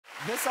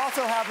This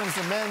also happens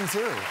to men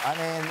too. I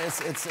mean,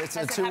 it's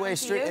a two-way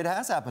street. It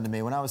has happened to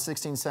me. When I was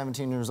 16,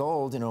 17 years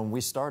old, you know, when we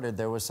started,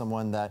 there was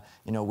someone that,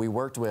 you know, we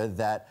worked with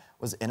that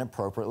was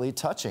inappropriately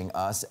touching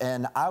us.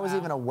 And I was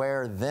even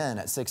aware then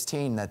at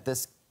 16 that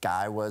this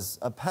guy was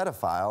a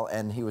pedophile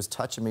and he was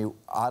touching me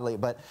oddly,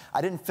 but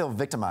I didn't feel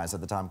victimized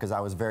at the time because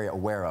I was very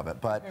aware of it.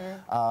 But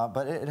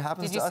it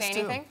happens to us too. Did you say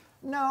anything?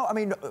 No, I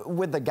mean,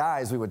 with the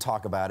guys, we would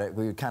talk about it.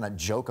 We would kind of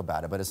joke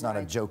about it, but it's not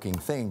a joking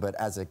thing. But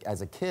as a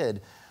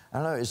kid,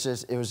 I don't know,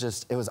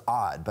 it was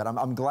odd. But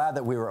I'm glad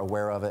that we were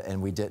aware of it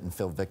and we didn't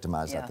feel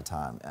victimized at the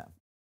time. Yeah.